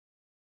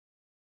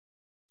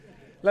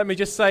Let me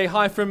just say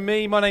hi from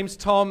me. My name's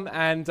Tom,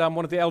 and I'm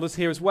one of the elders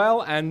here as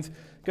well, and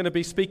going to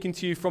be speaking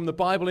to you from the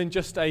Bible in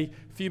just a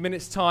few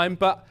minutes' time.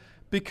 But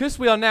because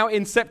we are now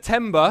in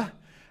September,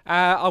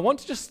 I want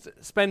to just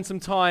spend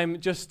some time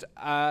just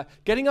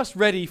getting us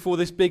ready for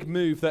this big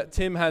move that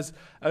Tim has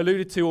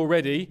alluded to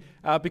already,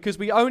 because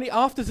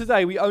after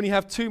today, we only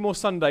have 2 more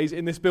Sundays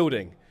in this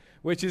building,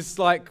 which is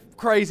like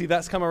crazy.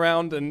 That's come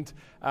around, and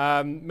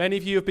many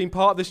of you have been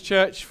part of this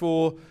church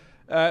for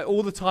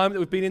all the time that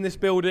we've been in this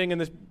building,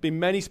 and there's been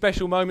many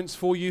special moments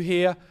for you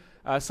here.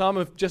 Some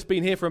have just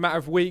been here for a matter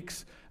of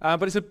weeks,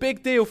 but it's a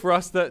big deal for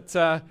us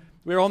that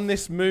we're on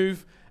this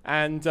move,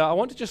 and I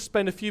want to just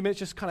spend a few minutes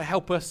just kind of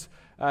help us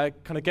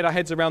kind of get our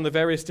heads around the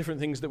various different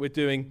things that we're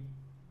doing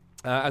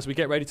as we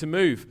get ready to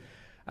move.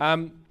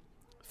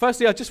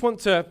 Firstly, I just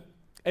want to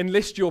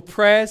enlist your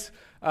prayers.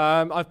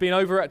 I've been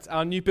over at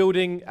our new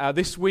building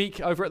this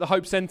week over at the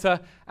Hope Centre,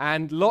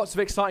 and lots of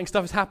exciting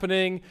stuff is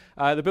happening.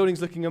 The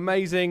building's looking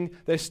amazing.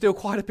 There's still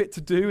quite a bit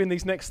to do in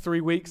these next 3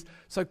 weeks.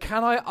 So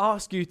can I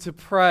ask you to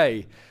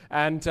pray?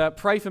 And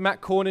pray for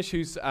Matt Cornish,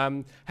 who's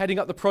heading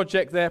up the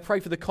project there.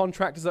 Pray for the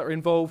contractors that are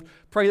involved.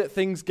 Pray that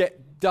things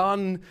get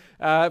done.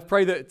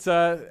 Pray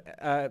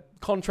that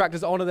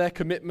contractors honour their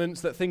commitments,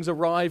 that things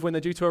arrive when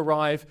they're due to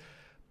arrive.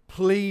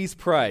 Please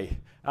pray.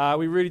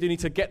 We really do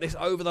need to get this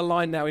over the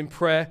line now in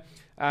prayer.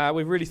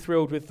 We're really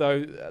thrilled with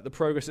the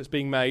progress that's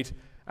being made,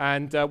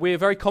 and we're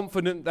very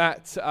confident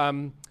that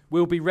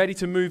we'll be ready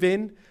to move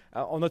in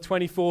on the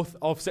 24th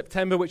of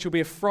September, which will be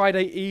a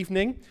Friday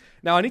evening.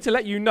 Now, I need to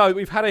let you know that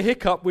we've had a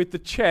hiccup with the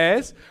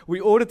chairs. We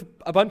ordered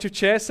a bunch of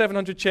chairs,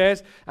 700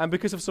 chairs, and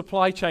because of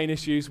supply chain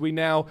issues, we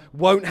now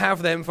won't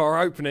have them for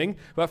our opening.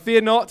 But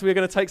fear not, we're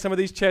going to take some of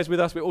these chairs with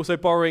us. We're also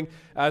borrowing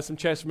some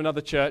chairs from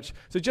another church.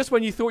 So just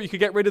when you thought you could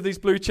get rid of these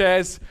blue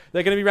chairs,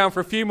 they're going to be around for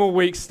a few more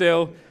weeks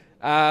still.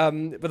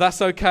 But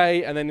that's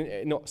okay, and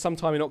then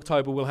sometime in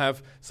October we'll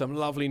have some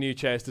lovely new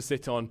chairs to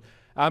sit on.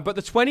 But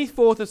the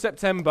 24th of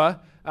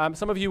September,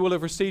 some of you will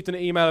have received an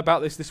email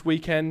about this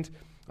weekend.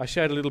 I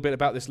shared a little bit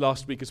about this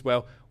last week as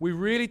well. We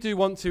really do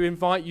want to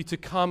invite you to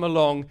come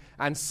along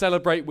and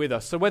celebrate with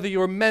us. So whether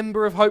you're a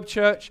member of Hope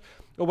Church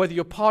or whether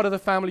you're part of the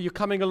family, you're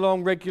coming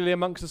along regularly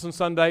amongst us on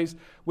Sundays,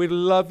 we'd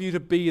love you to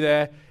be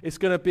there. It's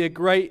going to be a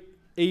great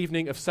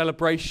evening of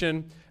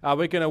celebration.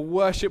 We're going to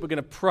worship, we're going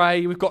to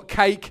pray, we've got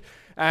cake.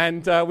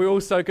 And we're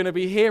also going to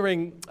be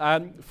hearing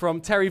from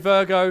Terry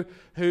Virgo,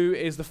 who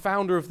is the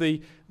founder of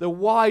the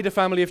wider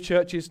family of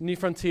churches, New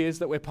Frontiers,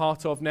 that we're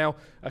part of now,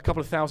 a couple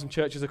of thousand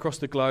churches across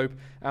the globe.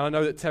 And I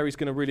know that Terry's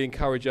going to really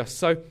encourage us.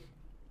 So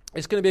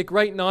it's going to be a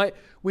great night.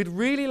 We'd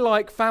really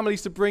like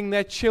families to bring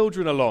their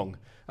children along.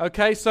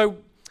 Okay, so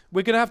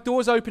we're going to have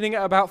doors opening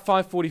at about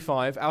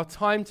 5:45. Our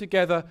time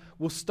together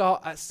will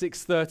start at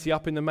 6:30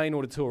 up in the main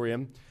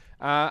auditorium.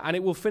 And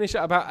it will finish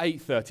at about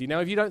 8:30. Now,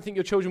 if you don't think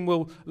your children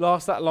will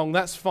last that long,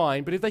 that's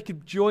fine. But if they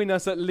could join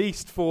us at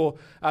least for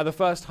the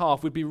first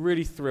half, we'd be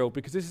really thrilled,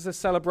 because this is a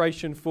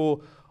celebration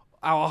for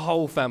our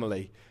whole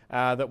family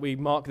that we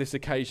mark this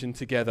occasion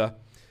together.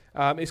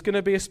 It's going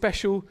to be a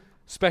special,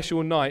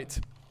 special night.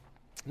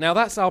 Now,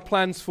 that's our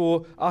plans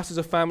for us as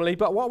a family.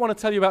 But what I want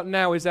to tell you about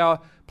now is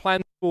our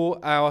plans for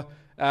our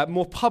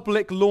more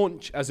public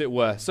launch, as it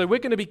were. So we're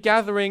going to be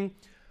gathering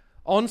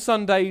on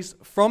Sundays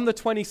from the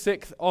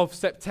 26th of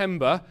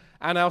September,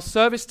 and our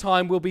service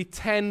time will be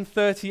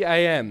 10:30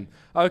 a.m.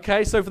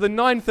 Okay, so for the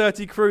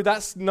 9:30 crew,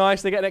 that's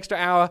nice. They get an extra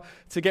hour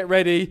to get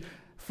ready.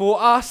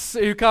 For us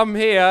who come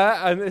here,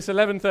 and it's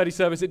 11:30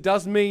 service, it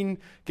does mean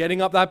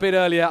getting up that bit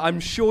earlier. I'm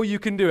sure you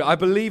can do it. I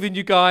believe in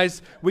you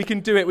guys. We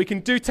can do it. We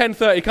can do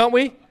 10:30, can't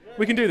we?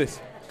 We can do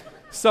this.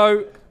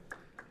 So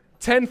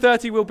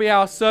 10:30 will be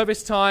our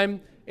service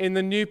time in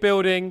the new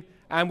building,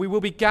 and we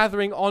will be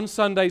gathering on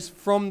Sundays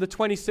from the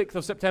 26th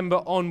of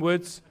September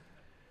onwards.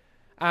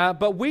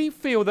 But we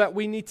feel that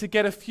we need to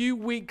get a few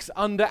weeks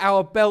under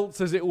our belts,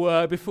 as it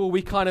were, before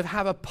we kind of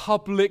have a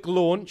public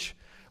launch.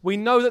 We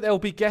know that there will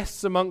be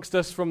guests amongst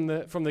us from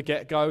the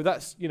get-go.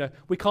 That's,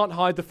 we can't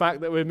hide the fact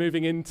that we're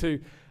moving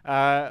into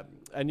a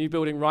new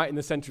building right in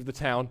the centre of the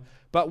town.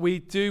 But we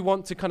do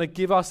want to kind of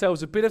give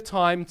ourselves a bit of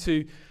time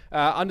to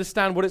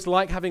understand what it's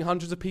like having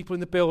hundreds of people in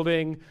the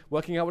building,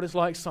 working out what it's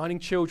like signing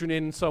children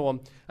in, and so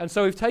on. And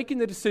so we've taken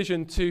the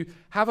decision to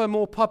have a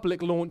more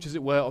public launch, as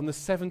it were, on the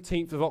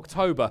 17th of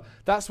October.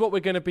 That's what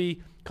we're going to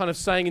be kind of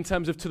saying in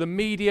terms of to the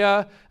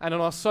media and on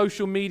our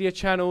social media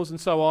channels and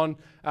so on.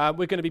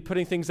 We're going to be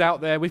putting things out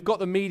there. We've got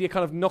the media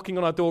kind of knocking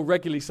on our door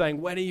regularly saying,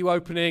 when are you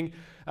opening?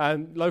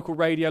 Local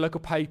radio,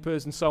 local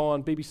papers and so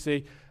on,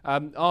 BBC,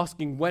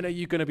 asking, when are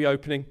you going to be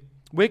opening?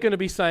 We're going to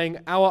be saying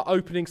our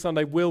opening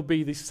Sunday will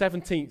be the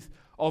 17th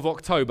of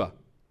October,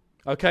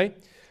 okay?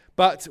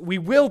 But we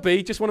will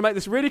be, just want to make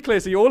this really clear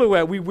so you're all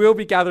aware, we will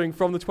be gathering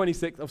from the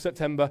 26th of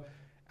September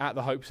at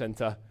the Hope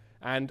Centre.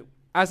 And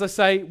as I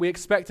say, we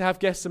expect to have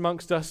guests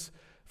amongst us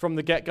from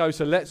the get-go,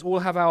 so let's all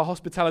have our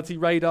hospitality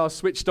radars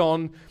switched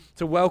on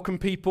to welcome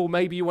people.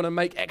 Maybe you want to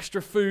make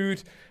extra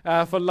food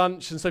for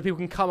lunch, and so people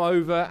can come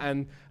over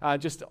and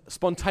just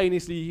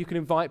spontaneously you can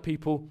invite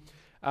people.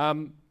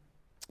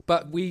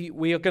 But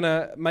we are going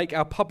to make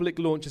our public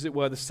launch, as it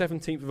were, the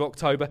 17th of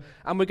October,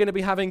 and we're going to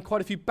be having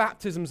quite a few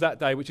baptisms that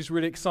day, which is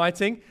really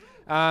exciting,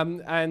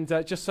 and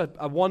just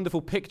a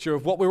wonderful picture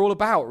of what we're all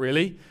about,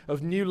 really,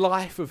 of new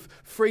life, of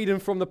freedom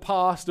from the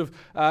past, of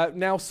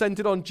now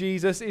centered on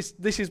Jesus.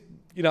 This is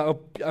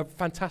a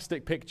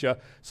fantastic picture.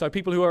 So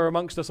people who are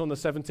amongst us on the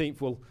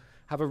 17th will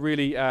have a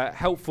really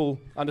helpful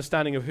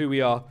understanding of who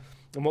we are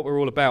and what we're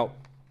all about.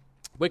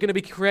 We're going to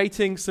be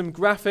creating some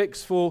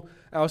graphics for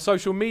our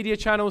social media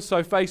channels,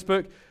 so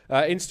Facebook,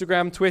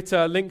 Instagram, Twitter,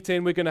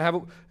 LinkedIn. We're going to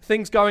have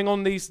things going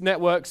on these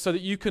networks so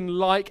that you can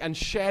like and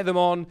share them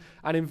on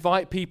and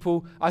invite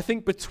people. I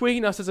think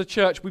between us as a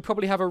church, we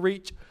probably have a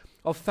reach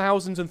of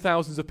thousands and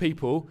thousands of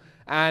people.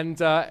 And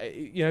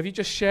if you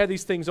just share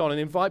these things on and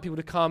invite people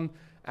to come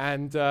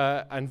and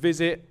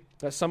visit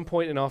at some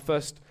point in our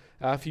first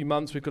few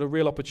months, we've got a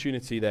real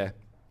opportunity there.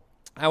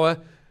 Our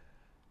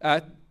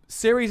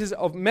series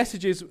of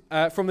messages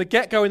from the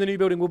get-go in the new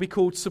building will be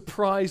called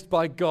Surprised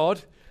by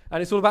God,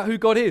 and it's all about who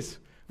God is,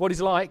 what He's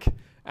like,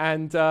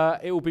 and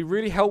it will be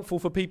really helpful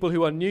for people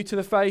who are new to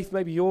the faith.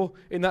 Maybe you're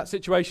in that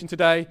situation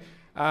today.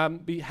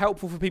 Be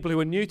helpful for people who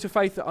are new to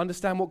faith that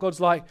understand what God's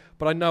like,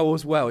 but I know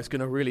as well it's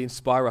going to really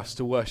inspire us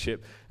to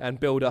worship and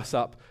build us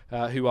up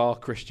who are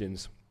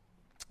Christians.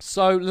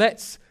 So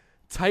let's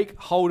take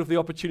hold of the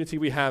opportunity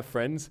we have,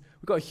 friends.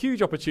 We've got a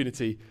huge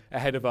opportunity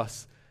ahead of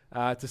us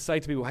to say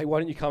to people, hey,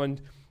 why don't you come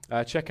and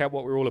check out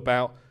what we're all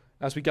about.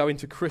 As we go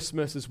into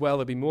Christmas as well,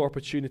 there'll be more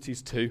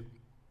opportunities too.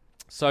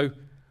 So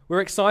we're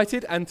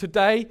excited, and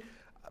today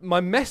my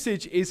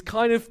message is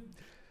kind of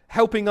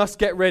helping us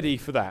get ready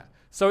for that.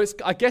 So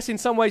I guess in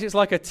some ways it's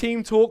like a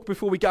team talk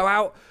before we go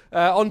out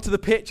onto the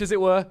pitch, as it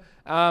were.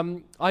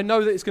 I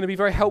know that it's going to be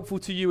very helpful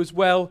to you as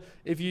well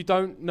if you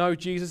don't know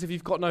Jesus, if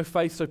you've got no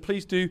faith, so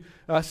please do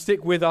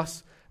stick with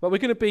us. But we're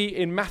going to be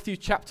in Matthew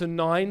chapter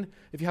 9.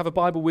 If you have a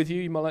Bible with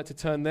you, you might like to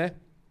turn there.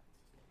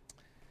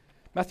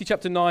 Matthew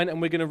chapter 9,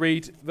 and we're going to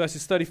read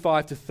verses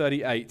 35 to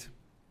 38.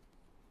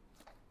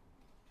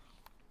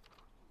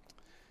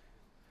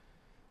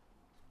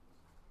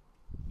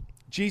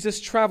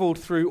 Jesus traveled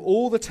through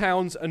all the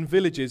towns and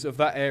villages of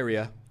that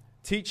area,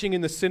 teaching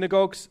in the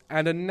synagogues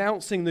and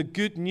announcing the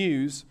good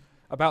news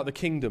about the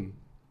kingdom.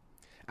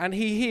 And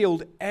he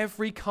healed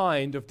every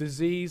kind of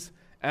disease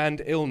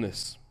and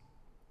illness.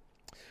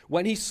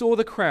 When he saw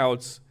the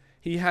crowds,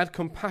 he had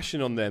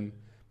compassion on them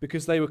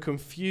because they were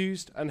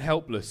confused and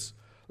helpless,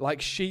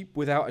 like sheep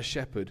without a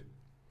shepherd.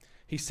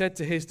 He said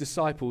to his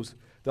disciples,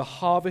 "The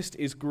harvest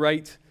is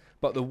great,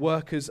 but the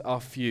workers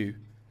are few.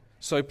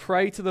 So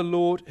pray to the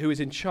Lord who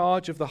is in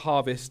charge of the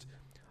harvest.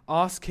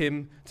 Ask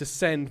him to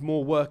send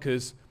more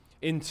workers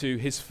into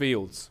his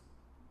fields."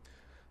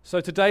 So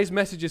today's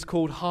message is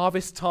called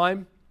Harvest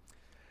Time.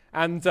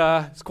 And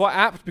it's quite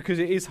apt because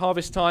it is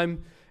harvest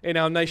time in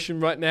our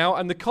nation right now.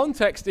 And the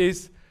context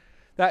is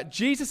that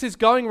Jesus is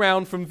going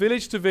around from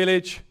village to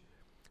village,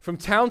 from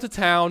town to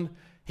town.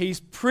 He's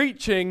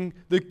preaching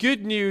the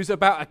good news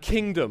about a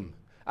kingdom,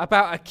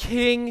 about a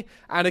king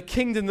and a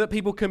kingdom that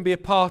people can be a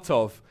part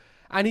of.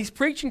 And he's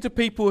preaching to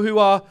people who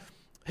are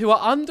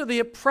under the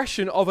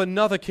oppression of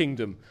another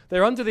kingdom.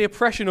 They're under the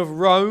oppression of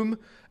Rome,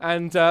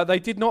 and they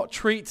did not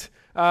treat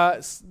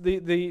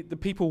the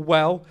people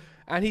well.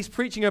 And he's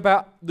preaching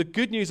about the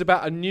good news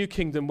about a new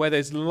kingdom where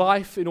there's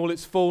life in all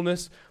its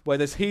fullness, where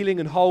there's healing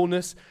and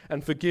wholeness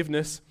and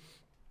forgiveness.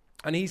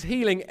 And he's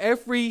healing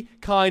every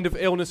kind of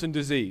illness and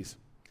disease.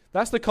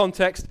 That's the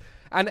context.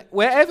 And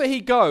wherever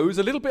he goes,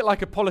 a little bit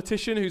like a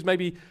politician who's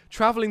maybe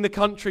traveling the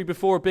country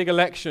before a big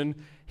election,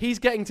 he's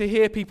getting to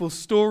hear people's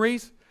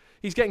stories.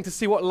 He's getting to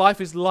see what life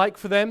is like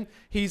for them.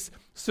 He's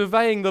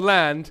surveying the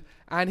land,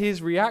 and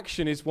his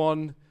reaction is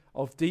one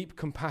of deep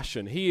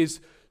compassion. He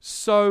is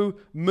so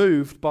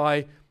moved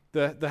by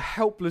the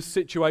helpless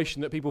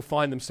situation that people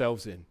find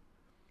themselves in.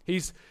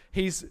 He's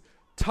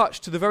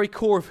touched to the very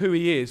core of who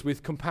he is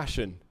with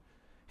compassion.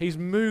 He's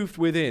moved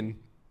within.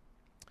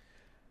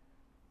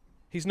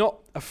 He's not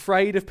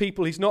afraid of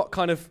people. He's not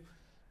kind of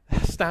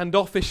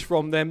standoffish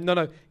from them.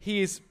 No.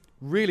 He is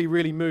really,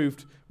 really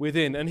moved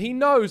within. And he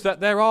knows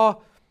that there are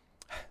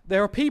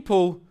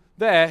people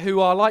there who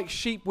are like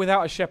sheep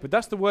without a shepherd.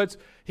 That's the words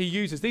he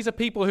uses. These are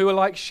people who are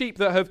like sheep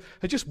that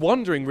are just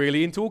wandering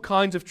really into all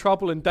kinds of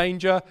trouble and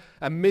danger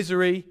and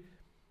misery.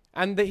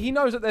 And that he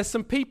knows that there's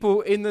some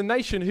people in the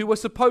nation who were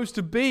supposed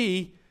to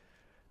be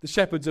the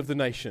shepherds of the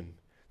nation.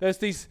 There's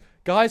these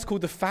guys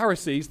called the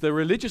Pharisees, the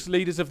religious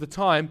leaders of the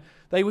time.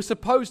 They were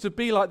supposed to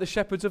be like the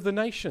shepherds of the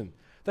nation.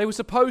 They were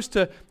supposed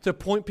to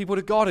point people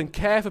to God and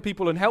care for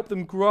people and help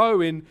them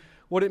grow in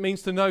what it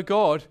means to know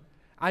God.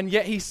 And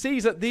yet he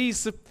sees that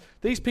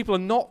these people are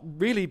not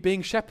really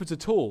being shepherds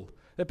at all.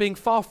 They're being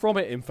far from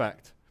it, in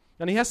fact.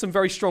 And he has some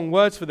very strong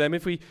words for them.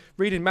 If we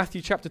read in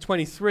Matthew chapter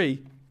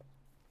 23,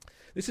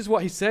 this is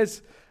what he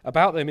says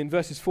about them in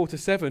verses 4 to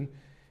 7.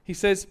 He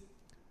says,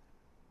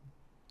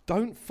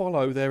 "Don't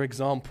follow their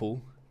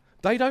example.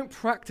 They don't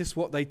practice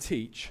what they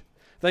teach.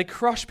 They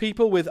crush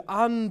people with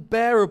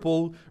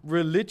unbearable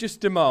religious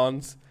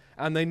demands,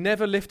 and they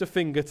never lift a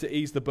finger to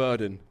ease the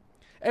burden.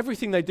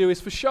 Everything they do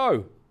is for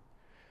show.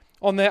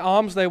 On their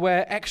arms they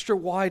wear extra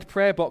wide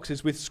prayer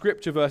boxes with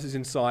scripture verses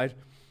inside,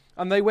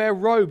 and they wear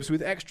robes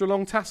with extra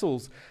long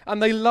tassels,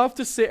 and they love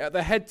to sit at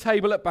the head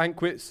table at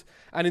banquets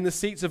and in the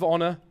seats of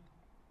honor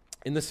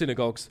in the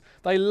synagogues.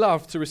 They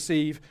love to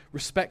receive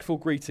respectful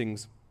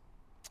greetings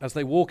as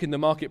they walk in the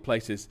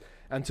marketplaces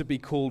and to be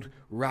called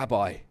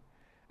rabbi.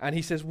 And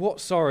he says, what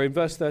sorrow, in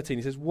verse 13,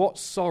 he says, what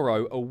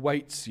sorrow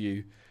awaits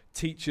you,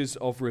 teachers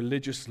of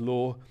religious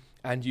law,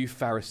 and you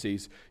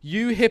Pharisees,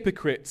 you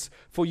hypocrites,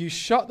 for you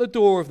shut the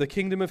door of the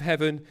kingdom of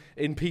heaven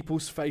in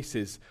people's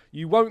faces.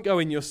 You won't go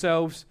in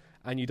yourselves,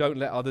 and you don't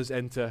let others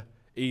enter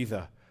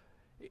either.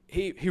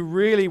 He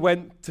really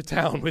went to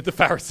town with the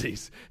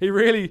Pharisees. He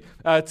really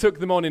took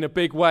them on in a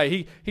big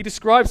way. He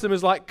describes them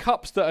as like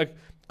cups that are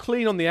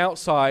clean on the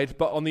outside,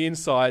 but on the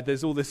inside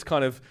there's all this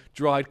kind of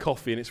dried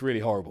coffee, and it's really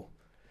horrible.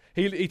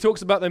 He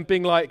talks about them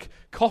being like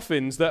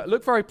coffins that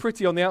look very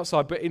pretty on the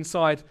outside, but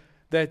inside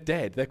they're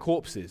dead, they're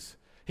corpses.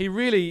 He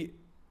really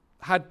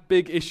had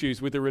big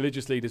issues with the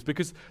religious leaders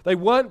because they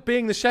weren't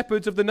being the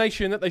shepherds of the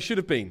nation that they should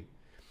have been.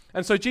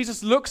 And so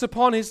Jesus looks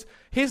upon his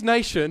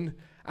nation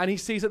and he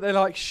sees that they're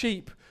like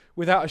sheep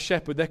without a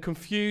shepherd. They're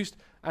confused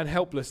and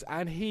helpless,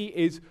 and he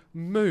is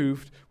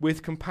moved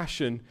with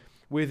compassion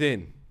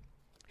within.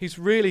 He's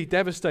really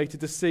devastated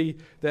to see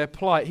their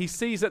plight. He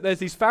sees that there's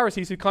these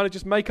Pharisees who kind of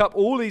just make up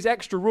all these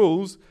extra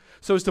rules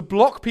so as to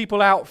block people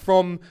out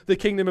from the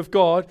kingdom of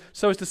God,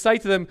 so as to say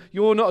to them,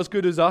 you're not as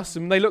good as us,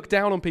 and they look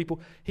down on people.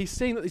 He's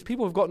seeing that these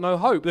people have got no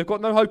hope. They've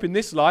got no hope in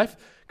this life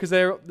because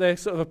they're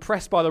sort of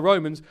oppressed by the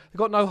Romans. They've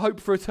got no hope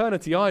for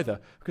eternity either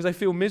because they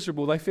feel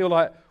miserable. They feel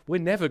like we're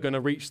never going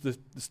to reach the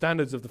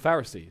standards of the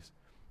Pharisees.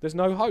 There's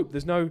no hope.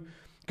 There's no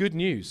good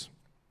news.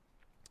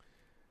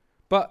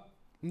 But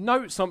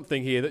note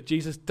something here that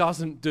Jesus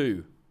doesn't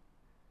do.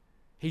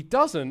 He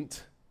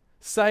doesn't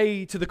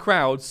say to the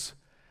crowds,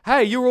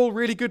 hey, you're all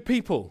really good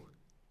people.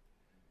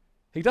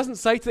 He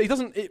doesn't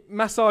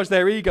massage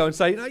their ego and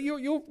say, no,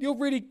 you're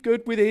really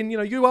good within,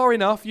 you are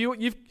enough,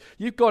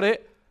 you've got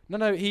it.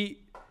 No, he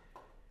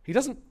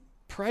doesn't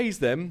praise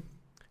them.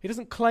 He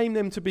doesn't claim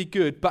them to be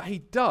good, but he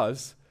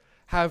does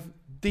have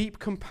deep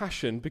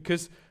compassion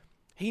because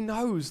he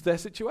knows their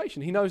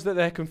situation. He knows that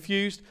they're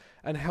confused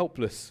and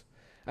helpless.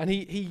 And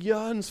he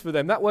yearns for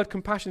them. That word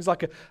compassion is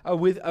like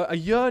a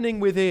yearning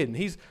within.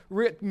 He's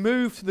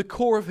moved to the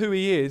core of who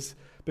he is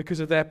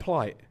because of their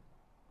plight.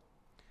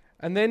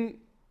 And then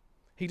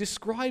he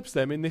describes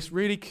them in this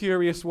really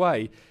curious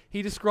way.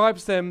 He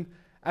describes them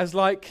as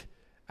like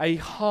a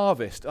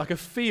harvest, like a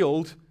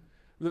field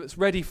that's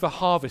ready for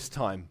harvest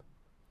time.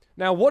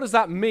 Now, what does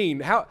that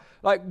mean?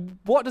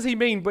 What does he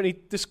mean when he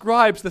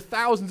describes the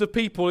thousands of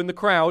people in the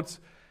crowds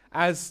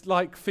as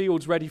like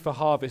fields ready for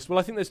harvest? Well,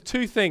 I think there's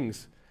two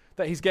things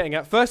that he's getting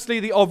at. Firstly,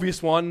 the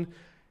obvious one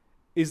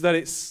is that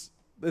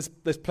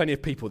there's plenty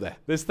of people there.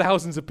 There's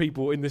thousands of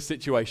people in this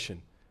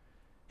situation.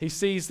 He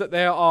sees that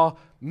there are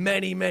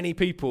many, many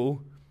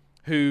people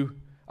who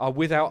are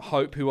without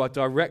hope, who are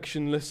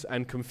directionless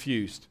and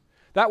confused.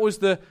 That was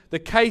the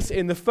case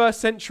in the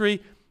first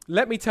century.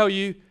 Let me tell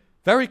you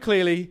very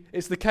clearly,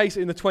 it's the case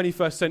in the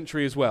 21st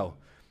century as well.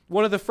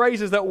 One of the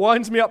phrases that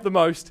winds me up the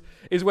most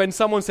is when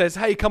someone says,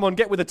 hey, come on,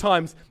 get with the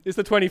times. It's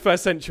the 21st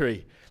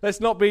century.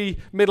 Let's not be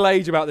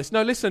middle-aged about this.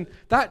 No, listen,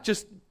 that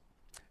just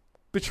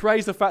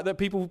betrays the fact that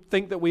people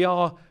think that we're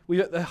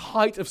at the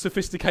height of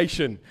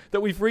sophistication,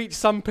 that we've reached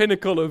some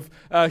pinnacle of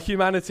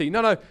humanity.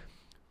 No.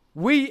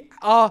 We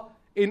are,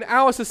 in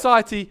our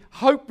society,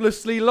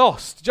 hopelessly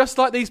lost, just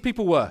like these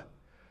people were.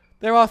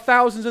 There are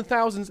thousands and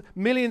thousands,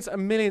 millions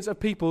and millions of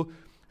people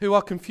who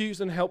are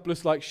confused and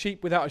helpless like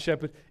sheep without a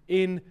shepherd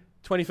in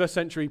 21st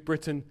century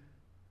Britain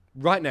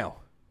right now.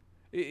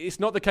 It's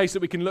not the case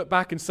that we can look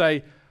back and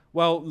say,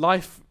 well,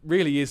 life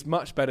really is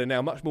much better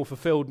now, much more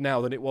fulfilled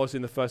now than it was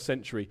in the first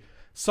century.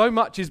 So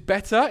much is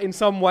better in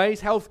some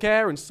ways,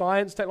 healthcare and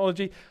science,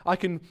 technology. I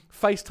can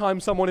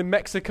FaceTime someone in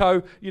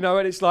Mexico,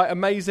 and it's like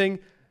amazing.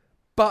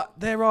 But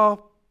there are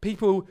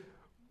people,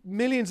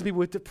 millions of people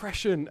with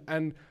depression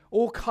and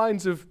all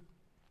kinds of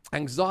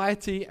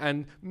anxiety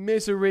and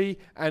misery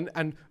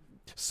and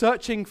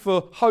searching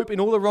for hope in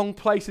all the wrong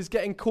places,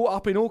 getting caught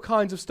up in all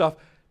kinds of stuff.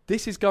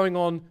 This is going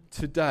on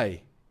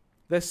today.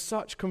 There's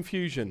such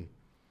confusion.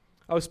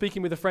 I was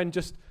speaking with a friend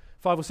just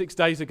 5 or 6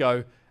 days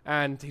ago,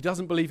 and he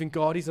doesn't believe in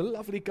God. He's a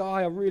lovely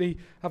guy. I really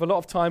have a lot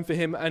of time for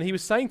him. And he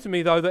was saying to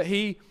me, though, that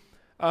he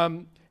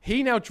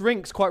now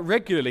drinks quite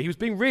regularly. He was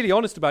being really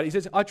honest about it. He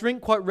says, I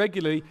drink quite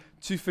regularly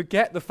to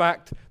forget the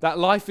fact that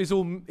life is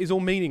all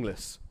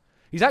meaningless.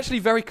 He's actually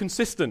very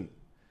consistent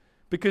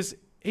because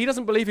he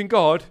doesn't believe in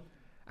God,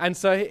 and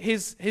so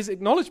his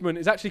acknowledgement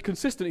is actually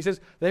consistent. He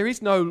says, there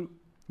is no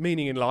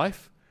meaning in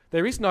life.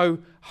 There is no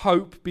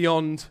hope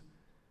beyond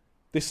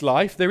this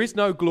life. There is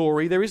no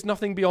glory. There is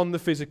nothing beyond the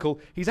physical.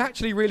 He's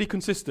actually really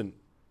consistent.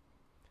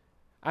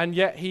 And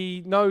yet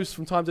he knows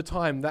from time to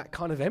time that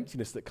kind of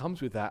emptiness that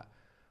comes with that.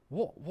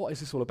 What is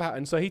this all about?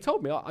 And so he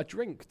told me, I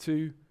drink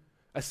to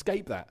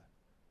escape that.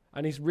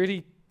 And he's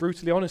really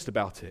brutally honest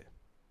about it.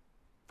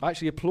 I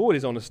actually applaud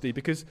his honesty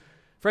because,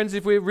 friends,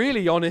 if we're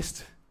really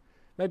honest,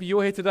 Maybe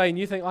you're here today and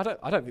you think, I don't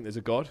think there's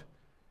a God.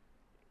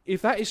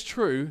 If that is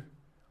true,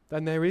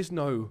 then there is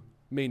no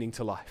meaning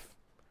to life.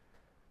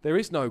 There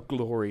is no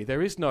glory.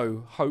 There is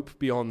no hope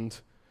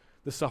beyond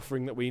the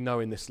suffering that we know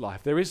in this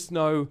life. There's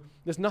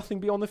nothing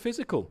beyond the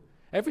physical.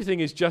 Everything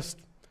is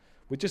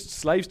we're just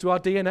slaves to our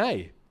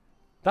DNA.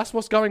 That's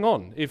what's going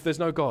on if there's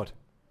no God.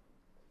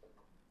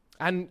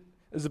 And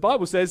as the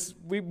Bible says,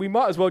 we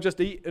might as well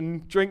just eat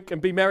and drink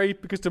and be merry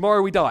because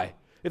tomorrow we die.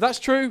 If that's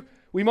true,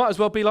 we might as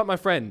well be like my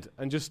friend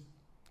and just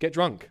get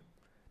drunk.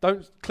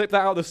 Don't clip that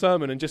out of the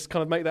sermon and just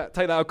kind of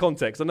take that out of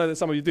context. I know that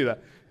some of you do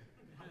that.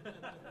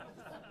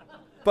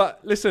 But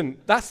listen,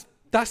 that's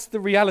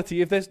the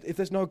reality. If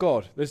there's no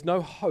God, there's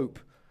no hope,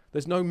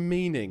 there's no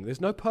meaning,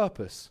 there's no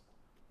purpose.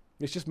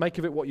 It's just make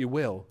of it what you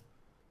will.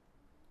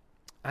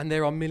 And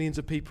there are millions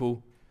of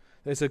people,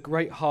 there's a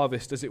great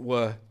harvest, as it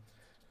were,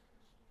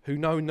 who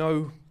know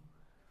no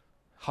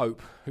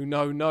hope, who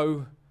know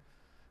no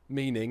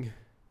meaning.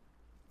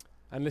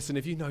 And listen,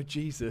 if you know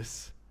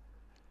Jesus,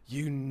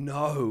 you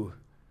know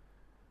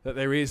that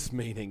there is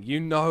meaning.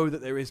 You know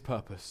that there is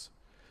purpose.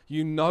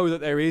 You know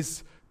that there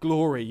is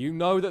glory. You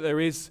know that there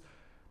is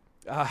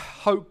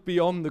hope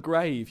beyond the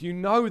grave. You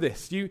know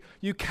this.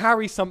 You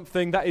carry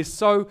something that is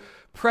so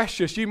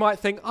precious. You might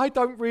think, I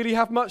don't really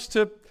have much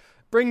to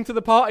bring to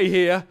the party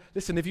here.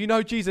 Listen, if you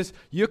know Jesus,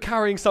 you're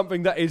carrying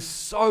something that is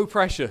so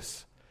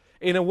precious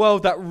in a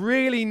world that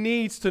really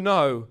needs to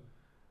know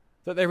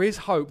that there is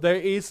hope, there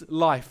is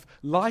life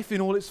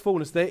in all its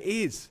fullness, there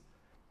is.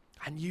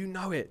 And you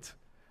know it.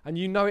 And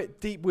you know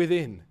it deep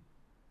within.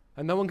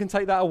 And no one can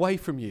take that away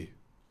from you.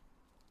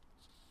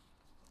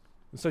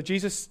 And so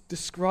Jesus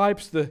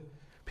describes the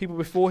people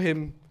before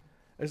him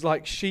as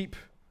like sheep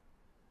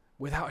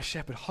without a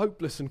shepherd,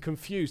 hopeless and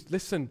confused.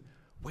 Listen,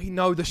 we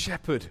know the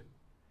shepherd.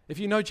 If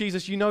you know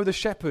Jesus, you know the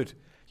shepherd.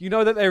 You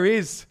know that there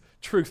is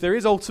truth, there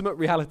is ultimate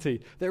reality,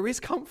 there is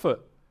comfort,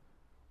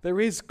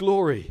 there is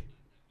glory.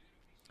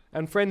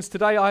 And friends,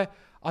 today I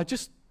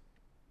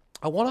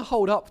want to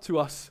hold up to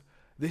us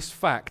this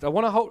fact. I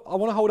want to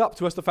hold up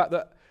to us the fact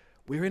that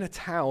we're in a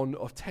town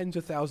of tens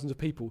of thousands of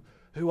people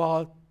who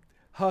are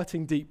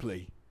hurting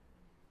deeply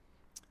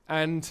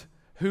and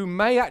who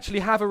may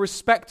actually have a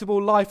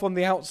respectable life on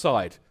the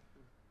outside.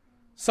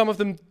 Some of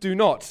them do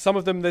not. Some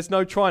of them, there's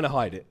no trying to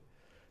hide it.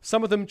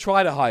 Some of them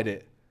try to hide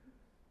it.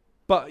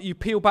 But you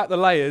peel back the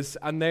layers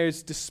and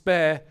there's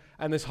despair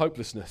and there's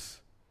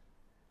hopelessness.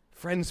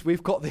 Friends,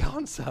 we've got the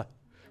answer.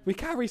 We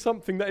carry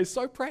something that is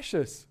so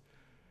precious,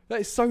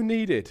 that is so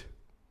needed.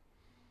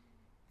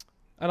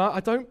 And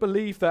I don't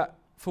believe that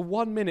for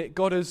 1 minute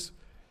God has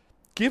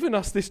given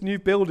us this new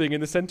building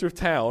in the center of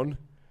town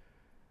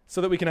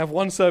so that we can have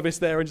one service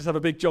there and just have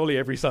a big jolly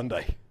every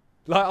Sunday.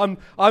 Like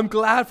I'm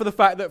glad for the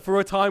fact that for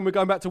a time we're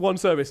going back to one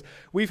service.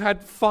 We've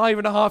had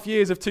 5.5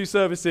 years of 2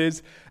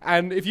 services,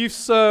 and if you've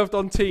served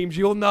on teams,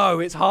 you'll know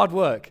it's hard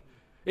work.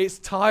 It's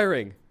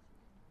tiring.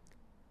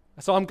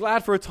 So I'm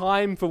glad for a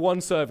time for one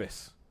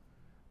service.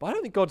 But I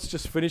don't think God's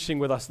just finishing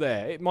with us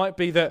there. It might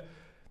be that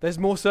there's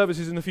more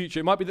services in the future.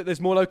 It might be that there's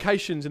more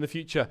locations in the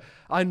future.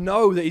 I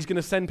know that he's going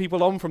to send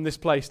people on from this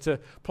place to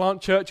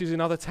plant churches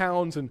in other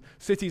towns and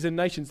cities and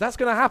nations. That's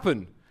going to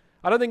happen.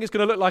 I don't think it's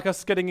going to look like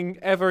us getting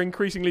ever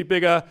increasingly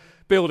bigger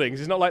buildings.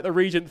 It's not like the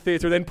Regent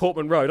Theatre and then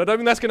Portman Road. I don't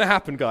think that's going to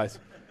happen, guys.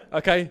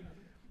 Okay?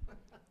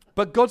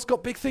 But God's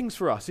got big things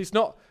for us. He's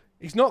not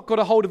got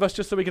a hold of us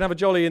just so we can have a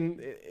jolly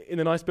in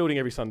a nice building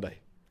every Sunday.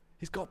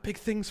 He's got big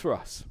things for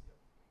us.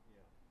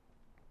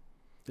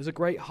 There's a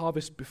great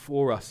harvest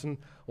before us, and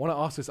I want to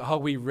ask us, are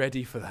we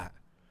ready for that?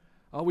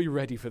 Are we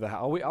ready for that?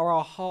 Are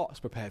our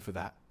hearts prepared for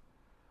that?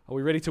 Are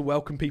we ready to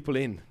welcome people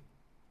in?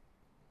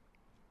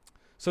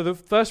 So the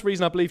first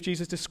reason I believe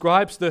Jesus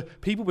describes the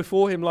people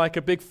before him like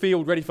a big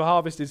field ready for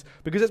harvest is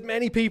because there's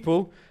many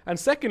people, and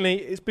secondly,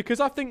 it's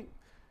because I think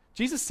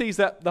Jesus sees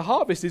that the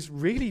harvest is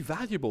really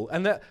valuable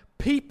and that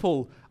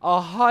people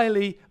are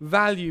highly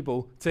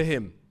valuable to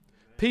him.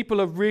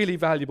 People are really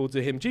valuable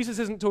to him. Jesus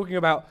isn't talking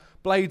about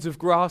blades of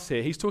grass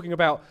here. He's talking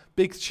about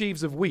big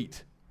sheaves of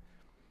wheat.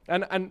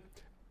 And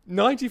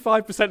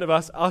 95% of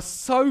us are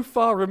so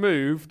far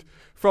removed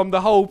from the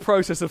whole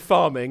process of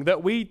farming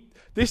that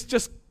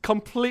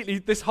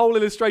this whole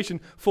illustration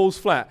falls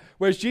flat.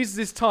 Whereas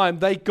Jesus' time,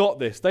 they got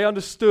this. They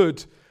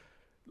understood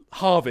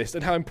harvest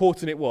and how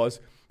important it was.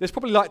 There's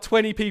probably like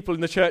 20 people in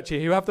the church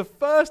here who have the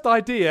first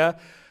idea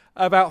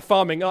about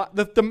farming.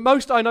 The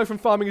most I know from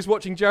farming is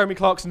watching Jeremy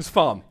Clarkson's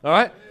Farm, all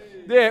right?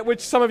 Yeah,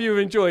 which some of you have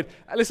enjoyed.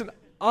 Listen,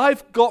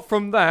 I've got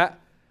from that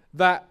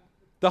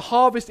the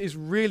harvest is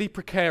really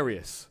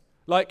precarious.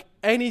 Like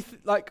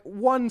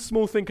one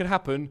small thing could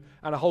happen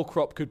and a whole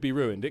crop could be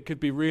ruined. It could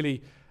be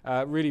really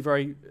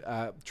very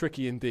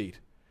tricky indeed.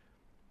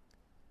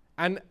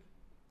 And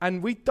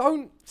we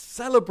don't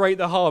celebrate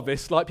the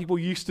harvest like people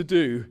used to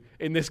do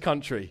in this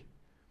country.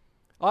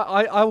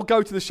 I will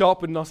go to the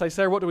shop and I'll say,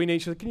 Sarah, what do we need?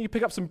 She said, can you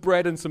pick up some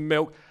bread and some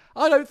milk?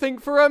 I don't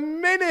think for a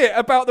minute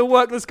about the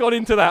work that's gone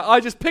into that. I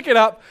just pick it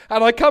up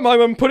and I come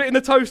home and put it in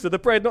the toaster, the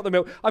bread, not the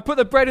milk. I put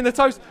the bread in the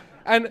toaster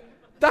and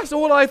That's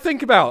all I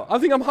think about. I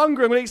think I'm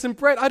hungry, I'm going to eat some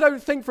bread. I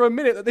don't think for a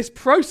minute that this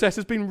process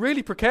has been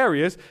really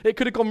precarious. It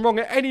could have gone wrong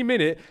at any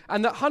minute,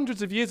 and that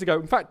hundreds of years ago,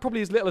 in fact,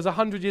 probably as little as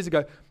 100 years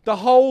ago, the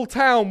whole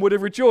town would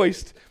have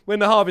rejoiced when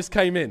the harvest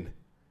came in.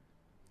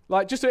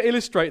 Like, just to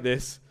illustrate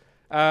this,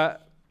 a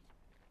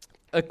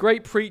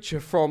great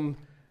preacher from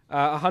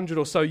 100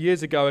 or so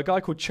years ago, a guy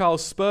called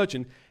Charles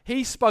Spurgeon,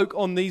 he spoke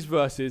on these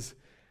verses,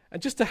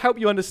 and just to help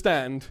you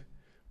understand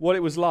what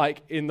it was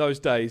like in those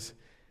days,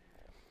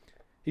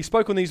 he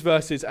spoke on these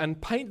verses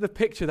and painted the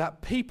picture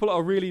that people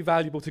are really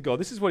valuable to God.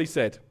 This is what he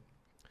said.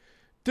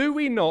 Do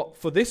we not,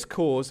 for this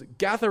cause,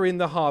 gather in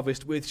the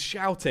harvest with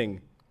shouting?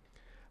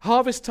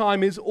 Harvest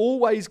time is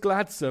always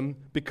gladsome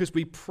because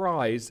we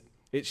prize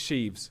its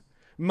sheaves.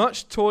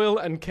 Much toil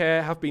and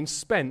care have been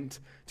spent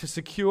to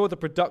secure the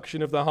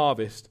production of the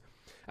harvest.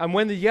 And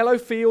when the yellow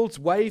fields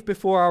wave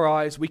before our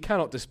eyes, we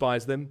cannot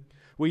despise them.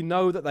 We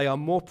know that they are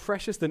more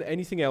precious than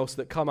anything else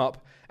that come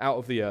up out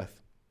of the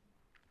earth.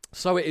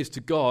 So it is to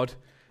God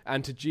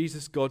and to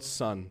Jesus, God's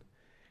Son.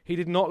 He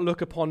did not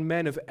look upon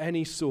men of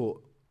any sort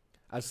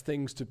as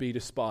things to be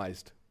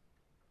despised.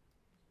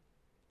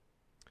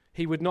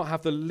 He would not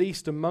have the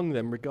least among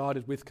them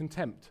regarded with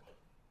contempt.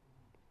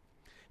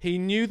 He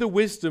knew the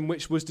wisdom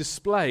which was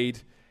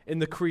displayed in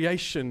the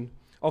creation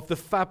of the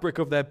fabric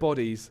of their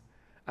bodies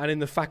and in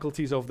the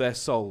faculties of their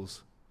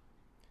souls.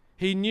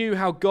 He knew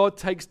how God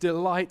takes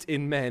delight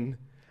in men,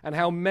 and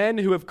how men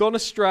who have gone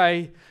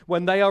astray,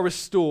 when they are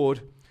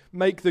restored,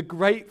 make the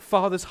great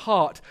Father's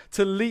heart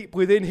to leap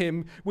within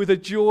him with a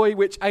joy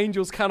which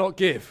angels cannot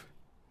give.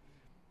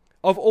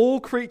 Of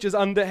all creatures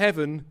under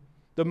heaven,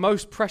 the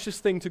most precious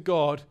thing to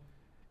God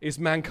is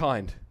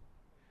mankind.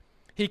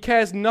 He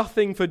cares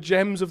nothing for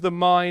gems of the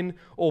mine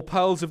or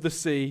pearls of the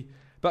sea,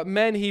 but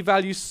men he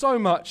values so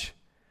much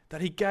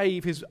that he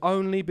gave his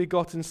only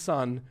begotten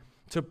Son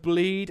to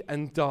bleed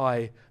and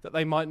die that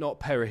they might not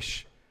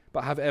perish,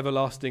 but have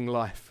everlasting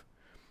life.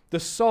 The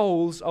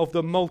souls of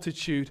the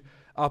multitude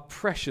are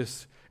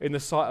precious in the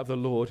sight of the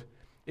Lord,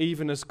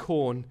 even as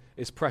corn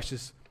is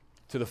precious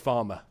to the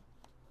farmer.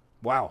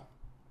 Wow.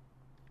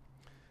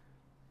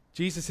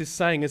 Jesus is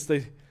saying as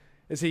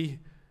he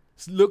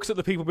looks at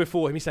the people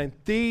before him, he's saying,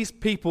 these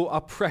people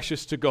are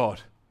precious to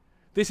God.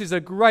 This is a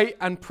great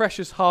and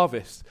precious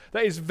harvest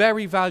that is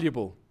very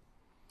valuable.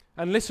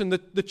 And listen,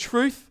 the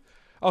truth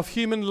of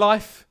human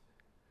life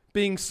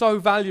being so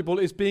valuable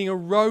is being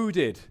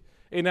eroded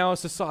in our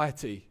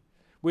society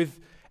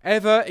with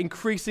ever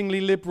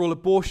increasingly liberal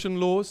abortion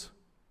laws,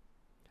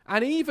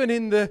 and even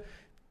in the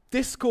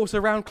discourse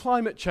around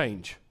climate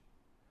change.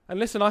 And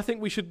listen, I think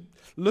we should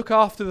look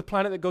after the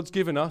planet that God's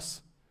given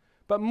us,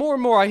 but more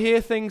and more I hear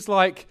things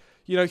like,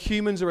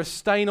 humans are a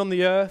stain on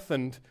the earth,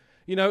 and,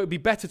 it would be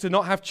better to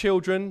not have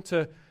children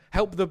to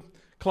help the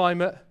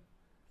climate,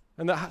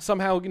 and that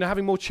somehow,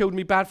 having more children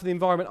be bad for the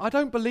environment. I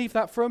don't believe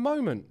that for a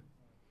moment.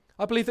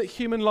 I believe that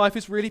human life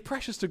is really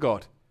precious to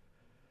God.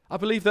 I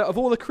believe that of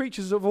all the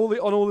creatures on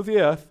all of the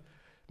earth,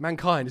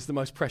 mankind is the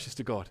most precious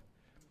to God.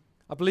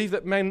 I believe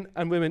that men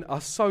and women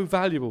are so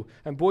valuable,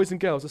 and boys and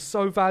girls are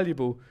so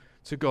valuable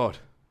to God.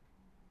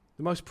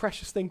 The most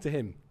precious thing to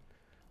him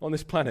on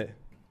this planet.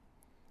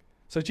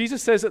 So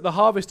Jesus says that the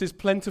harvest is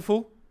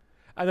plentiful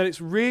and that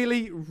it's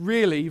really,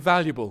 really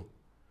valuable.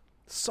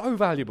 So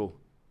valuable.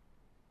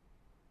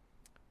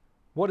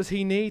 What does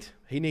he need?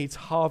 He needs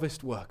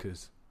harvest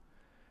workers.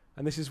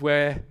 And this is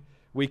where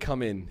we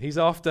come in. He's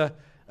after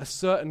a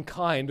certain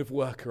kind of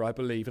worker, I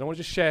believe. And I want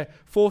to just share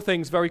 4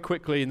 things very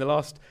quickly in the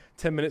last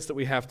 10 minutes that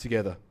we have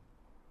together.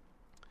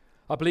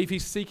 I believe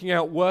he's seeking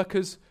out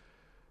workers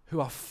who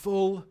are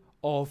full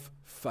of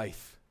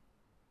faith.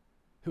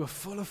 Who are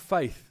full of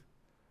faith.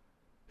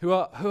 Who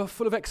are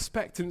full of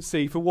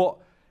expectancy for what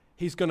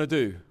he's going to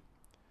do.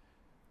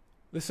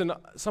 Listen,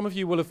 some of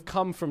you will have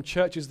come from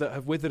churches that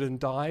have withered and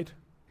died.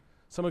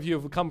 Some of you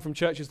have come from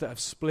churches that have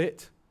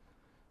split.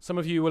 Some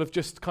of you will have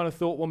just kind of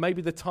thought, well,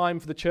 maybe the time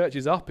for the church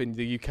is up in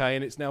the UK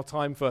and it's now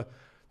time for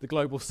the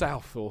global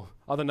south or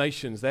other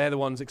nations. They're the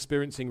ones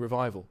experiencing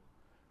revival.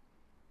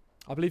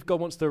 I believe God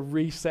wants to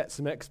reset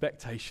some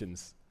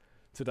expectations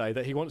today,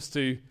 that he wants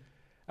to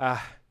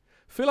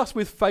fill us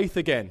with faith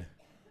again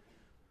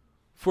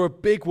for a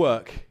big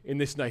work in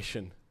this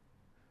nation.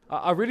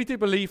 I really do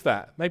believe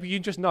that. Maybe you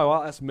just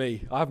know, that's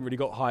me. I haven't really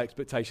got high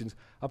expectations.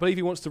 I believe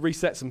he wants to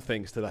reset some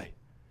things today.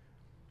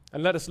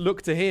 And let us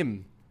look to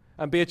him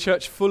and be a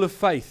church full of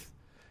faith.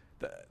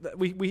 That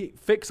we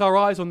fix our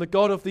eyes on the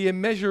God of the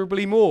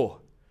immeasurably more.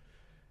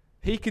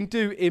 He can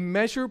do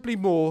immeasurably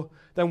more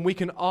than we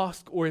can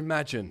ask or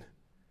imagine.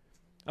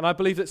 And I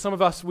believe that some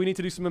of us, we need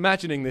to do some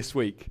imagining this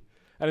week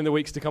and in the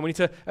weeks to come. We need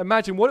to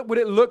imagine what would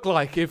it look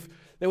like if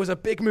there was a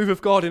big move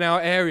of God in our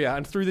area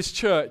and through this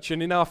church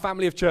and in our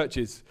family of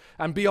churches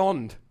and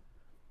beyond.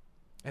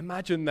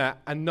 Imagine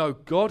that and know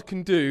God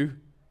can do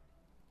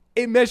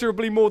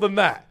immeasurably more than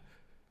that.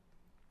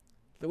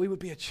 That we would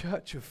be a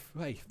church of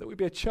faith. That we'd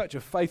be a church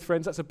of faith,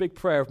 friends. That's a big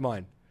prayer of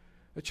mine.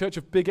 A church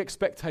of big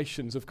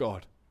expectations of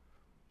God.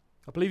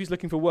 I believe he's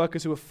looking for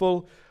workers who are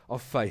full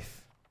of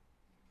faith.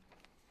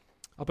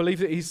 I believe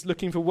that he's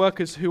looking for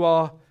workers who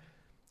are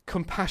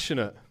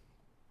compassionate.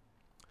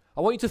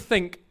 I want you to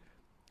think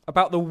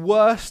about the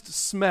worst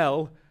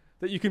smell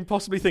that you can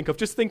possibly think of.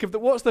 Just think of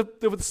what's the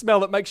smell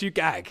that makes you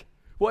gag?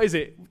 What is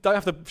it? Don't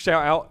have to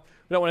shout out.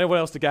 We don't want anyone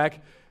else to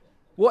gag.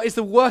 What is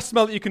the worst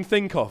smell that you can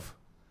think of?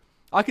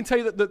 I can tell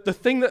you that the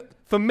thing that,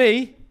 for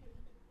me,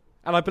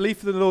 and I believe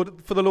for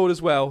the Lord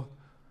as well,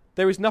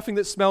 there is nothing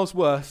that smells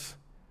worse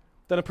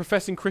than a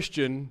professing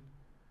Christian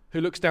who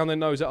looks down their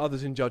nose at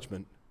others in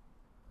judgment.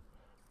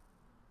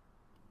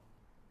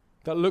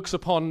 That looks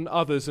upon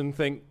others and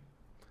think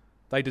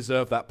they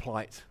deserve that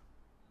plight.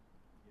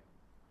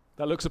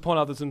 That looks upon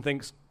others and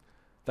thinks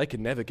they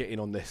can never get in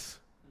on this.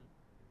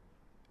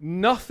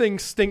 Nothing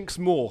stinks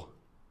more.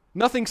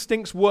 Nothing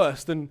stinks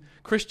worse than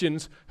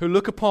Christians who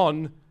look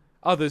upon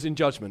others in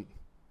judgment.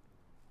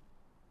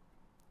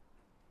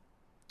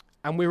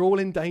 And we're all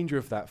in danger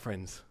of that,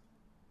 friends.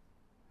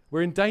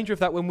 We're in danger of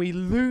that when we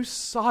lose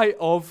sight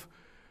of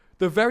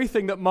the very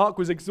thing that Mark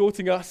was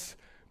exhorting us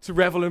to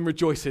revel and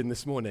rejoice in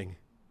this morning.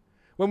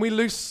 When we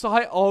lose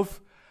sight of,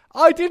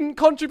 I didn't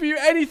contribute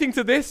anything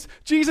to this.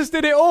 Jesus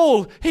did it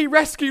all. He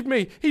rescued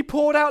me. He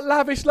poured out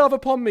lavish love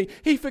upon me.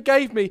 He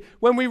forgave me.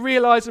 When we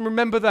realize and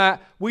remember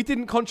that we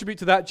didn't contribute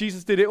to that,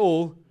 Jesus did it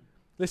all.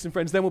 Listen,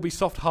 friends, then we'll be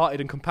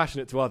soft-hearted and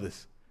compassionate to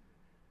others.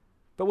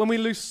 But when we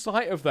lose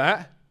sight of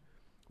that,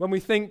 when we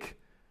think,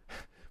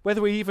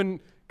 whether we even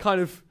kind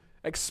of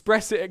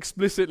express it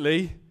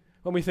explicitly,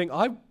 when we think,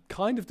 I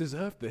kind of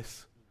deserved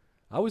this.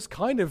 I was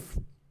kind of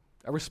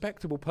a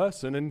respectable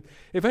person, and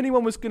if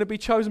anyone was going to be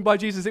chosen by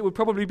Jesus, it would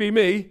probably be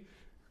me.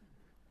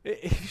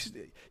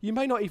 You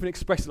may not even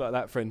express it like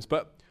that, friends,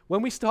 but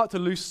when we start to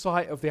lose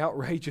sight of the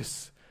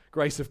outrageous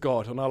grace of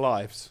God on our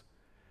lives,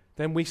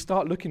 then we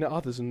start looking at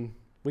others and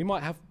we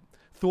might have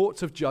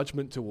thoughts of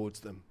judgment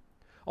towards them.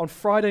 On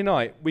Friday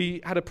night,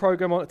 we had a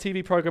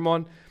TV program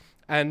on,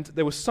 and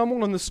there was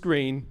someone on the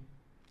screen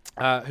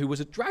who was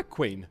a drag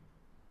queen.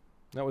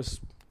 That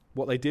was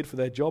what they did for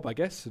their job, I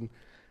guess,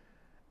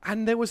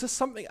 and there was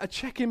a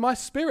check in my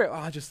spirit.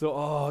 I just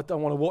thought, I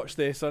don't want to watch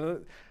this.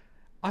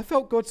 I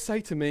felt God say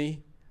to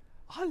me,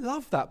 I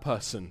love that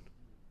person.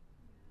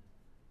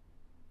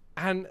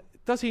 And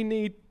does he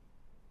need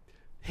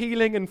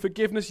healing and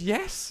forgiveness?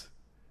 Yes.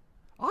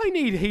 I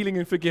need healing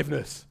and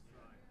forgiveness.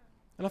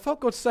 And I felt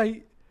God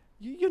say,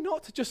 you're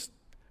not to just,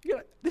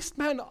 this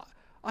man,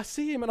 I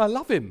see him and I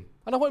love him.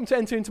 And I want him to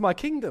enter into my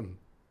kingdom.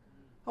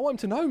 I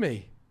want him to know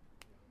me.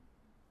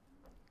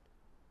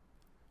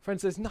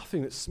 Friends, there's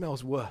nothing that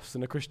smells worse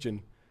than a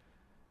Christian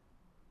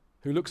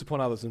who looks upon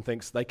others and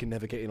thinks they can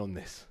never get in on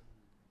this.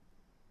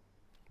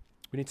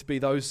 We need to be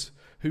those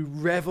who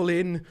revel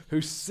in, who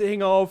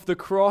sing of the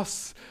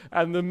cross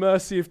and the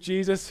mercy of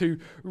Jesus, who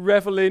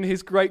revel in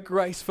his great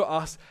grace for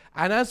us.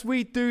 And as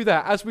we do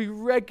that, as we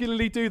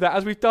regularly do that,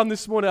 as we've done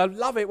this morning, I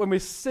love it when we're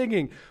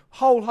singing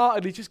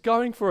wholeheartedly, just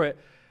going for it.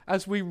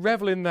 As we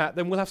revel in that,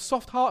 then we'll have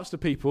soft hearts to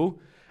people.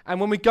 And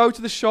when we go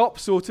to the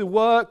shops or to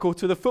work or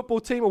to the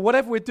football team or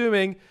whatever we're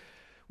doing,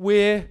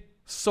 we're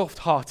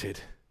soft-hearted.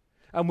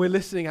 And we're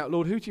listening out,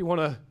 Lord, who do you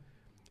want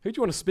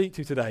to speak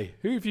to today?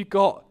 Who have you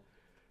got?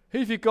 Who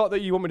have you got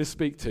that you want me to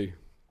speak to?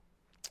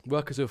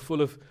 Workers who are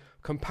full of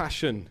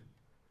compassion.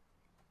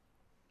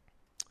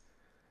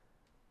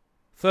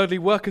 Thirdly,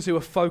 workers who are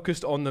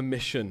focused on the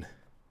mission.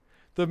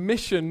 The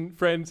mission,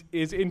 friends,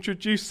 is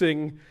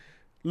introducing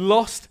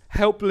lost,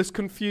 helpless,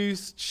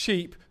 confused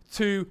sheep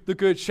to the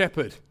Good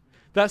Shepherd.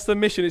 That's the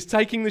mission. It's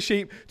taking the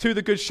sheep to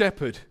the Good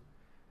Shepherd,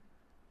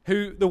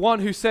 the one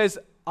who says,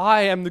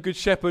 I am the Good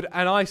Shepherd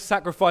and I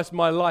sacrifice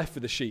my life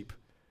for the sheep.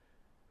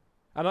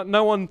 And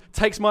no one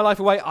takes my life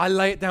away. I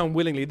lay it down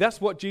willingly.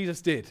 That's what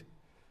Jesus did.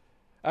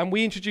 And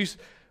we introduce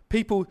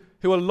people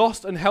who are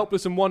lost and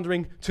helpless and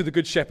wandering to the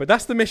Good Shepherd.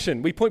 That's the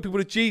mission. We point people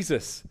to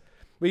Jesus.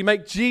 We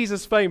make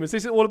Jesus famous.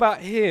 This is all about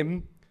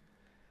him.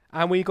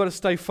 And we've got to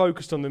stay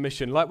focused on the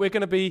mission. Like we're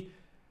going to be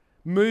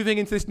moving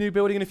into this new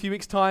building in a few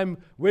weeks' time.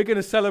 We're going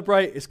to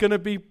celebrate. It's going to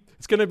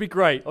be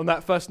great on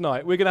that first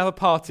night. We're going to have a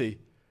party.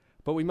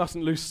 But we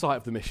mustn't lose sight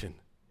of the mission.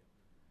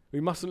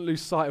 We mustn't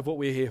lose sight of what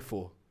we're here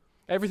for.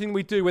 Everything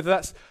we do, whether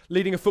that's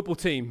leading a football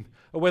team,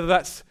 or whether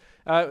that's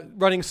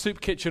running a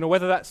soup kitchen, or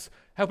whether that's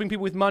helping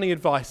people with money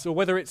advice, or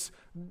whether it's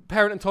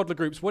parent and toddler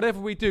groups, whatever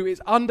we do,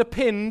 it's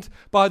underpinned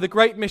by the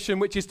great mission,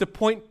 which is to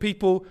point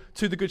people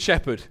to the Good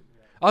Shepherd.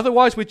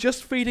 Otherwise, we're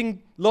just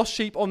feeding lost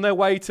sheep on their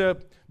way to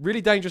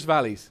really dangerous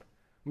valleys.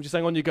 I'm just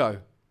saying, on you go.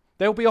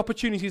 There will be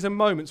opportunities and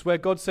moments where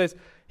God says,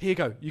 here you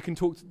go, you can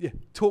talk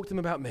to them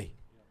about me.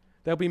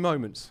 There'll be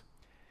moments.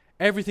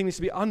 Everything needs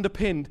to be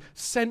underpinned.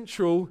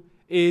 Central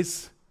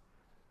is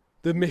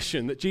the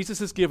mission that Jesus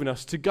has given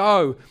us to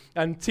go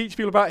and teach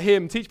people about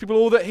him, teach people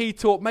all that he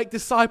taught, make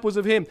disciples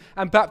of him,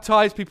 and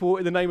baptize people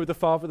in the name of the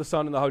Father, the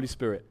Son, and the Holy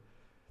Spirit.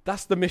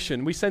 That's the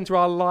mission. We center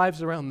our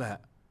lives around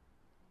that.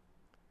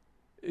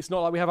 It's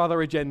not like we have other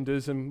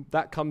agendas and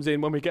that comes in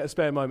when we get a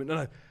spare moment.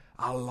 No.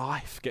 Our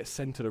life gets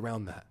centered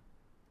around that.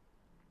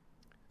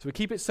 So we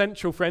keep it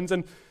central, friends.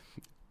 And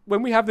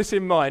when we have this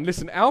in mind,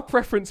 listen, our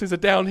preferences are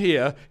down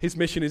here. His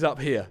mission is up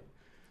here.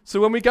 So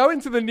when we go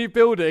into the new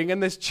building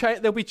and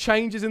there'll be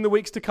changes in the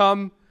weeks to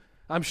come,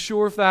 I'm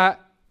sure of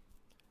that,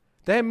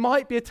 there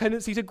might be a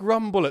tendency to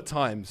grumble at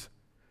times.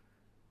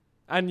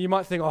 And you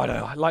might think, I don't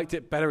know, I liked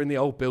it better in the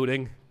old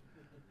building.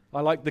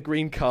 I liked the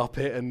green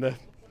carpet and the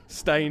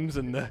stains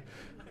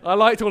I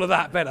liked all of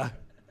that better.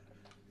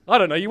 I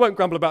don't know, you won't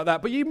grumble about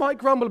that, but you might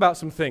grumble about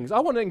some things.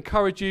 I want to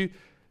encourage you,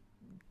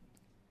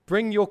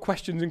 bring your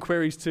questions and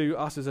queries to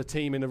us as a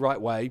team in the right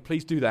way.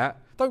 Please do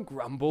that. Don't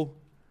grumble.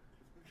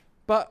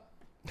 But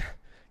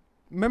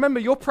remember,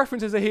 your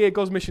preferences are here,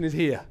 God's mission is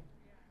here.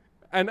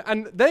 And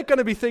there are going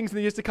to be things in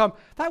the years to come.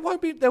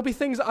 There'll be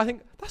things that I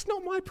think, that's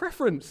not my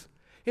preference.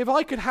 If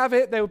I could have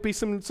it, there would be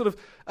some sort of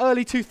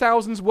early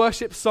 2000s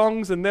worship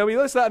songs, and there'll be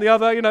this, that, and the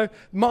other,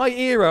 my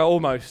era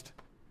almost.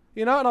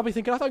 And I'll be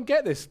thinking, I don't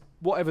get this,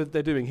 whatever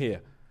they're doing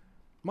here.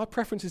 My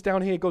preference is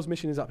down here, God's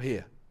mission is up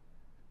here.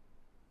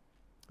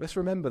 Let's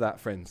remember that,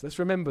 friends. Let's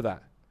remember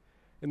that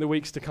in the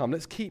weeks to come.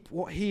 Let's keep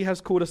what he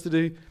has called us to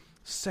do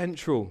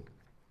central,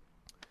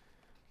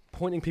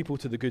 pointing people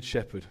to the Good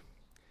Shepherd.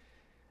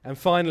 And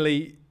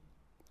finally,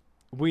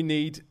 we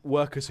need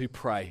workers who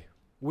pray.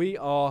 We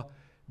are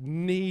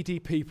needy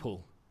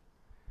people.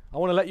 I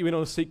want to let you in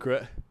on a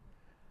secret.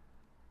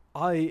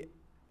 I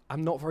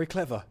am not very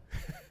clever.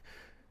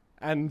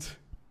 And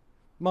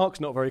Mark's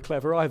not very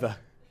clever either.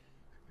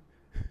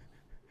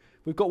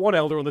 We've got one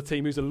elder on the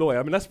team who's a lawyer.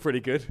 I mean, that's pretty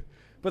good.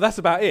 But that's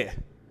about it.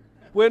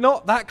 We're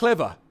not that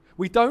clever.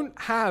 We don't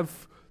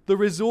have the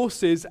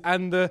resources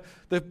and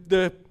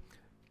the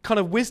kind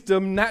of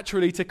wisdom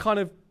naturally to kind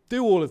of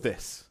do all of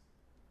this.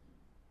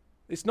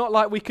 It's not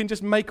like we can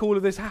just make all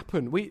of this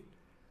happen.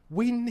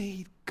 We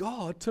need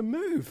God to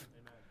move.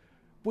 Amen.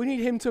 We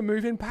need him to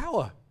move in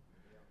power.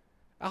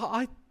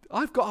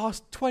 I've got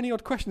asked 20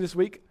 odd questions this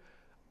week.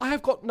 I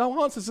have got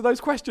no answers to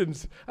those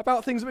questions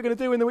about things that we're going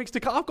to do in the weeks to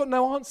come. I've got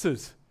no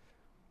answers.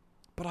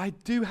 But I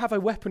do have a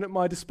weapon at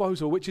my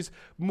disposal which is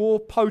more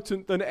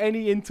potent than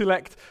any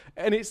intellect,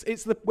 and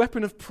it's the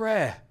weapon of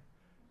prayer.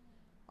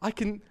 I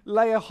can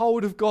lay a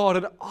hold of God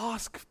and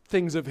ask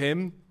things of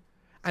him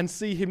and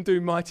see him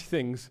do mighty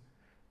things.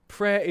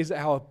 Prayer is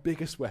our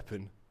biggest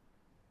weapon.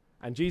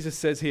 And Jesus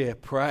says here,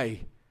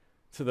 pray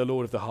to the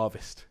Lord of the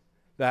harvest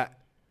that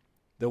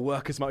the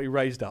workers might be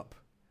raised up.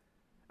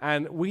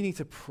 And we need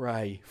to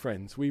pray,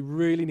 friends. We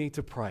really need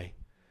to pray.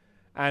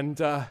 And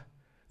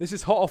this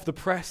is hot off the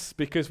press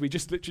because we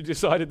just literally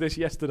decided this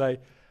yesterday.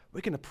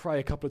 We're going to pray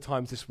a couple of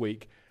times this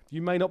week.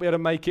 You may not be able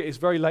to make it. It's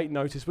very late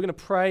notice. We're going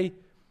to pray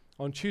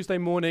on Tuesday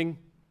morning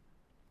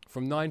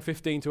from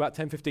 9:15 to about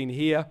 10:15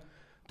 here.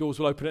 Doors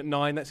will open at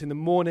 9. That's in the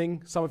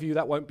morning. Some of you,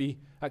 that won't be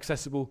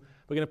accessible.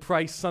 We're going to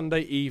pray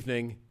Sunday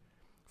evening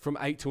from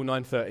 8 till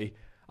 9:30.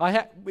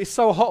 It's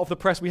so hot off the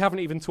press, we haven't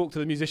even talked to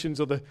the musicians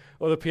or the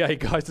PA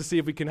guys to see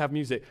if we can have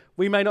music.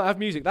 We may not have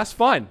music. That's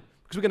fine,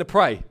 because we're going to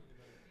pray.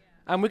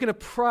 And we're going to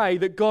pray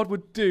that God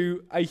would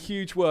do a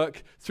huge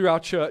work through our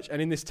church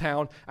and in this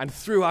town and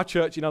through our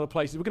church in other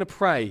places. We're going to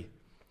pray.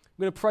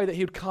 We're going to pray that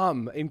he would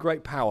come in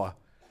great power.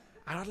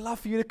 And I'd love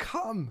for you to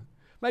come.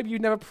 Maybe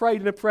you've never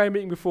prayed in a prayer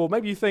meeting before.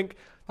 Maybe you think,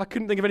 I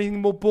couldn't think of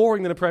anything more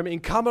boring than a prayer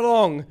meeting. Come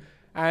along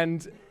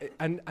and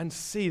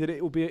see that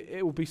it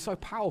will be so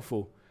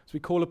powerful. As we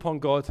call upon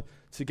God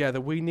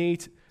together, we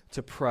need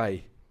to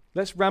pray.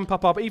 Let's ramp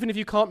up. Even if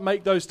you can't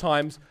make those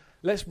times,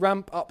 let's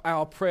ramp up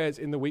our prayers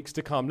in the weeks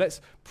to come.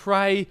 Let's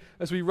pray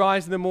as we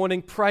rise in the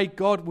morning. Pray,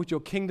 God, would your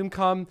kingdom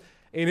come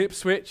in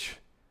Ipswich?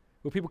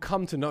 Will people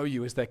come to know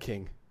you as their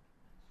king?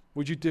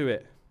 Would you do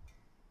it?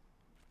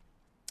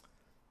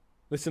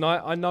 Listen,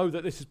 I know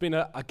that this has been,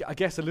 I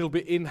guess, a little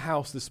bit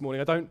in-house this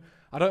morning. I don't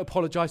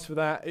apologize for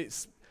that.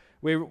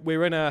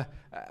 We're in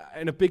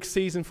a big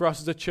season for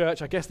us as a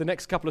church. I guess the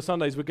next couple of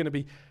Sundays we're going to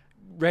be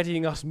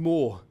readying us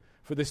more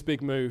for this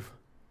big move.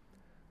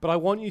 But I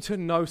want you to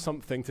know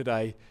something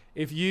today.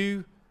 If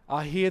you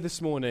are here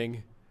this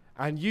morning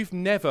and you've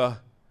never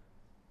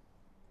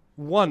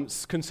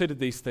once considered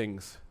these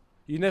things,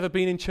 you've never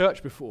been in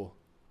church before,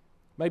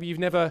 maybe you've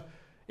never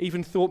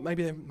even thought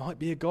maybe there might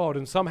be a God,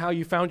 and somehow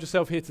you found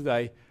yourself here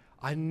today,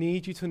 I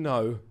need you to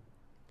know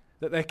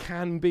that there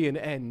can be an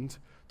end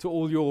to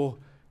all your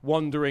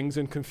wanderings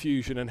and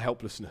confusion and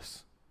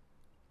helplessness.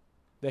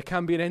 There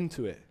can be an end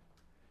to it.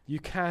 You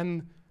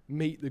can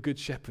meet the Good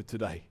Shepherd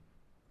today.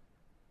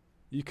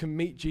 You can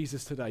meet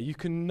Jesus today. You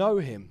can know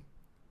him.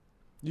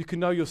 You can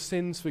know your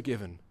sins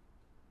forgiven.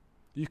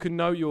 You can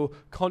know your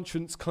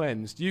conscience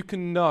cleansed. You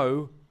can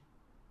know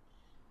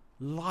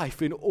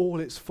life in all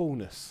its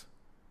fullness.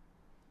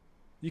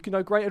 You can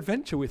know great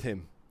adventure with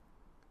him.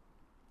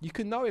 You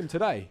can know him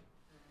today.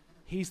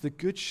 He's the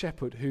Good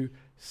Shepherd who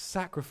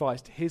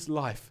sacrificed his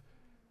life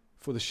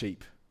for the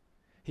sheep.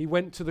 He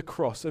went to the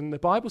cross, and the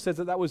Bible says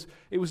that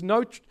it was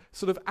no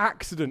sort of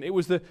accident. It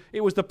was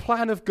the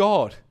plan of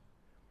God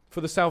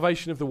for the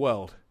salvation of the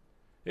world.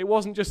 It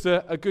wasn't just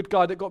a good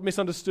guy that got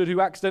misunderstood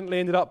who accidentally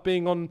ended up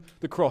being on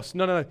the cross.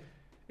 No.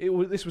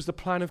 This was the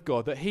plan of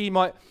God, that he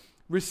might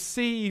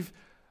receive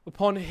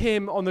upon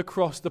him on the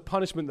cross the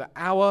punishment that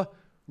our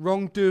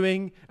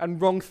wrongdoing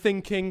and wrong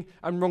thinking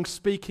and wrong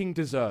speaking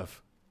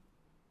deserve.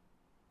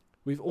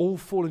 We've all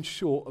fallen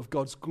short of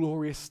God's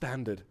glorious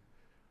standard.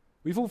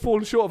 We've all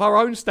fallen short of our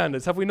own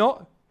standards, have we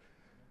not?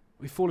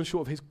 We've fallen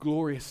short of his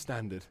glorious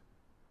standard.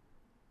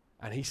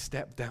 And he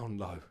stepped down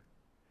low.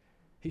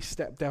 He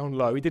stepped down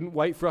low. He didn't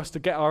wait for us to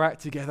get our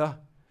act together,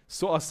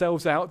 sort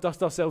ourselves out,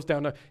 dust ourselves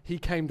down. No, he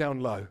came down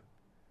low.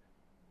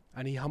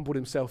 And he humbled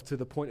himself to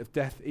the point of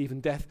death, even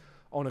death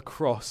on a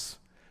cross,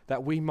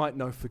 that we might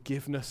know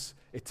forgiveness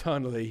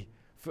eternally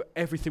for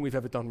everything we've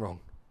ever done wrong.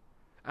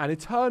 And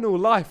eternal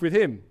life with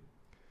him.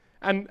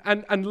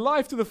 And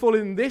life to the full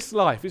in this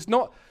life. It's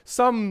not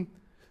some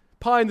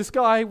pie in the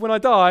sky when I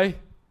die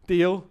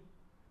deal.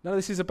 No,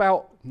 this is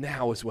about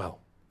now as well.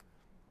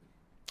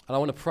 And I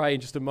want to pray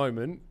in just a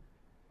moment.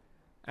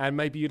 And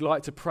maybe you'd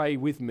like to pray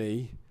with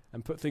me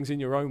and put things in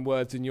your own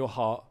words in your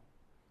heart.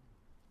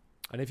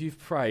 And if you've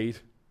prayed,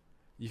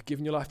 you've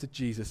given your life to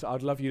Jesus,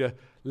 I'd love you to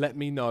let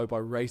me know by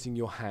raising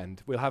your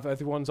hand. We'll have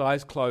everyone's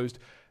eyes closed.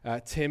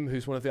 Tim,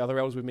 who's one of the other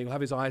elders with me, will have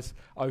his eyes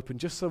open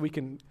just so we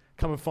can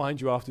come and find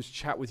you after to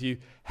chat with you,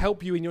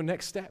 help you in your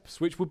next steps,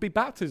 which would be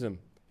baptism.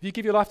 If you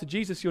give your life to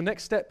Jesus, your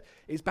next step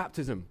is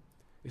baptism.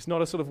 It's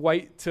not a sort of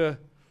wait to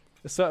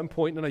a certain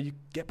point. No, you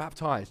get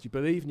baptized. You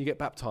believe and you get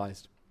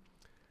baptized.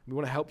 We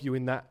want to help you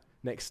in that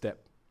next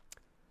step.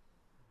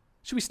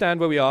 Should we stand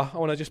where we are? I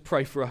want to just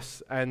pray for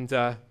us. And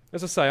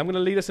as I say, I'm going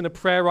to lead us in a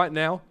prayer right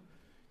now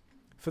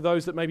for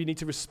those that maybe need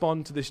to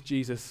respond to this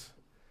Jesus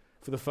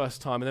for the first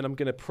time. And then I'm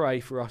going to pray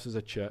for us as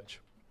a church.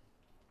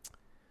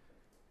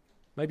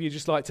 Maybe you'd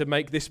just like to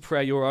make this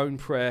prayer your own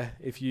prayer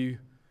if you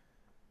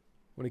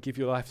want to give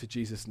your life to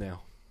Jesus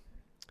now.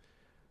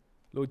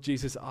 Lord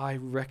Jesus, I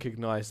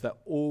recognize that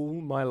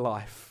all my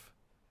life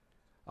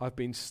I've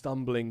been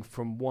stumbling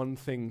from one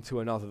thing to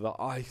another that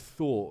I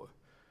thought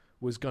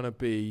was going to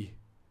be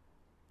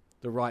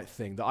the right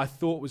thing, that I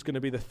thought was going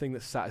to be the thing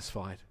that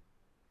satisfied.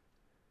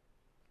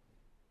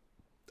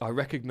 I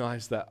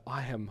recognize that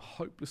I am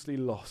hopelessly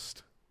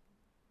lost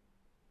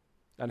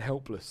and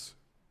helpless.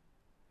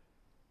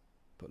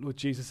 But Lord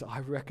Jesus, I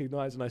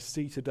recognize and I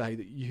see today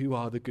that you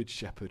are the good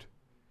shepherd.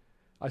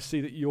 I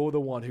see that you're the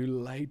one who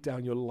laid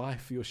down your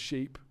life for your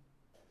sheep.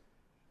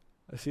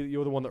 I see that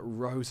you're the one that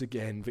rose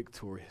again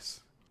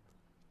victorious.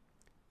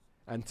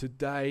 And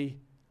today,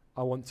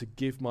 I want to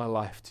give my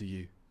life to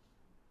you.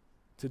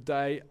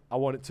 Today, I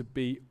want it to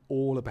be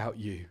all about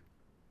you.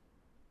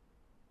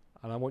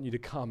 And I want you to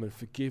come and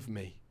forgive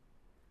me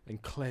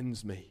and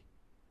cleanse me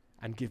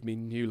and give me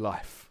new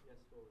life. Yes,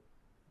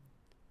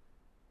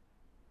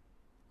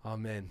 Lord.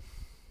 Amen.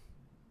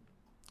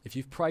 If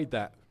you've prayed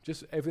that,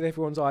 just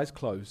everyone's eyes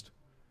closed,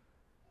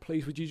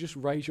 please would you just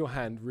raise your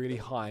hand really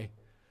high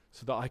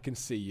so that I can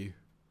see you,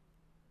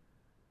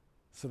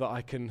 so that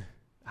I can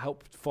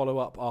help follow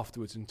up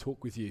afterwards and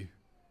talk with you.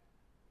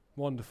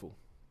 Wonderful.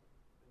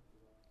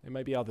 There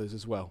may be others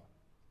as well.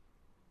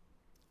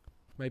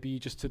 Maybe you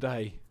just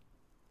today,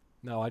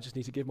 no, I just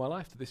need to give my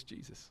life to this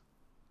Jesus.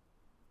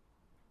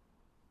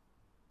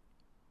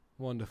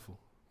 Wonderful.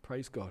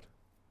 Praise God.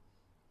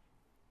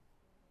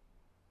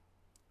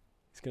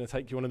 He's going to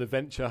take you on an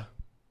adventure.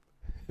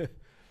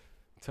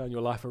 Turn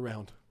your life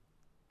around,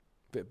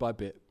 bit by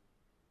bit.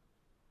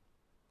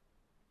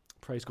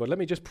 Praise God. Let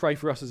me just pray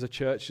for us as a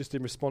church, just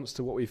in response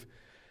to what we've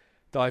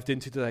dived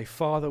into today.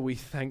 Father, we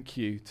thank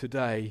you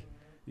today.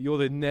 You're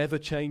the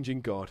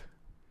never-changing God.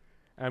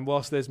 And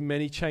whilst there's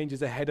many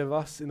changes ahead of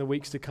us in the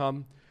weeks to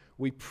come,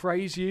 we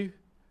praise you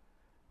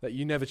that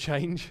you never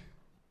change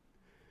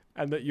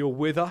and that you're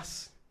with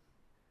us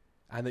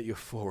and that you're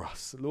for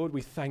us. Lord,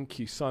 we thank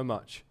you so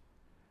much.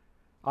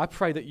 I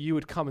pray that you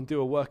would come and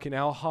do a work in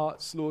our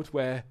hearts, Lord,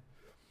 where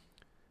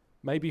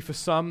maybe for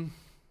some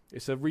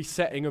it's a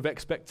resetting of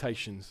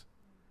expectations,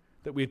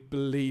 that we'd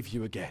believe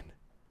you again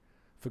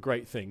for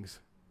great things.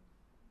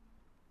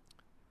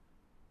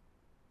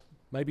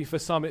 Maybe for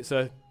some it's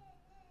a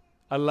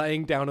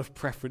laying down of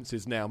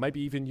preferences now.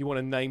 Maybe even you want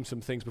to name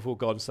some things before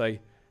God and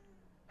say,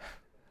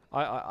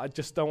 I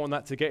just don't want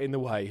that to get in the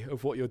way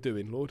of what you're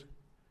doing, Lord.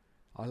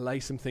 I lay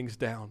some things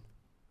down.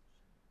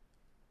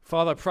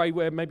 Father, I pray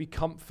where maybe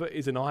comfort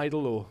is an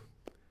idol or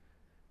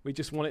we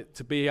just want it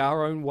to be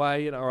our own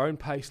way and our own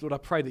pace. Lord, I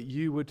pray that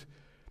you would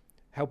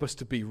help us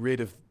to be rid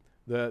of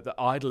the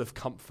idol of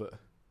comfort.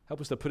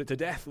 Help us to put it to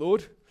death,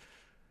 Lord.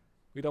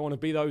 We don't want to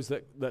be those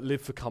that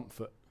live for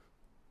comfort.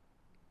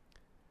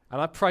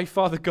 And I pray,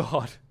 Father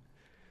God,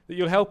 that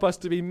you'll help us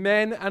to be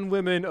men and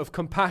women of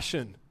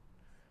compassion.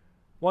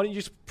 Why don't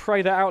you just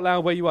pray that out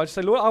loud where you are? Just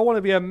say, Lord, I want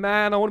to be a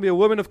man, I want to be a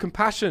woman of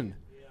compassion.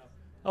 Yeah.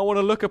 I want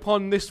to look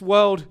upon this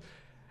world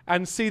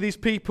and see these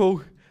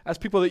people as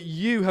people that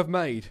you have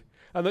made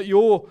and that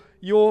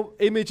your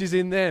image is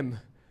in them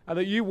and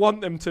that you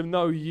want them to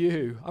know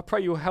you. I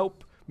pray you'll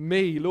help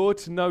me, Lord,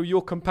 to know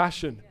your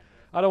compassion.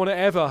 I don't want to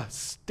ever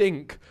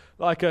stink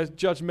like a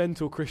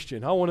judgmental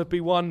Christian. I want to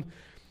be one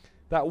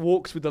that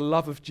walks with the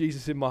love of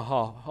Jesus in my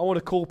heart. I want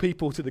to call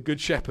people to the Good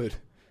Shepherd.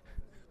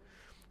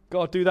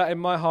 God, do that in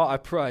my heart, I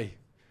pray.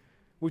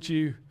 Would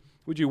you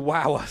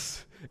wow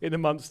us in the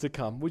months to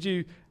come? Would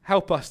you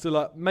help us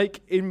to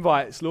make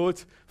invites,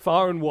 Lord,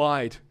 far and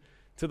wide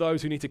to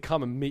those who need to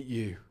come and meet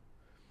you?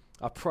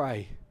 I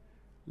pray,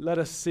 let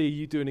us see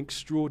you do an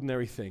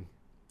extraordinary thing.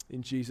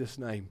 In Jesus'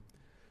 name.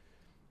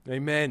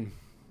 Amen.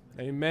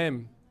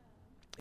 Amen.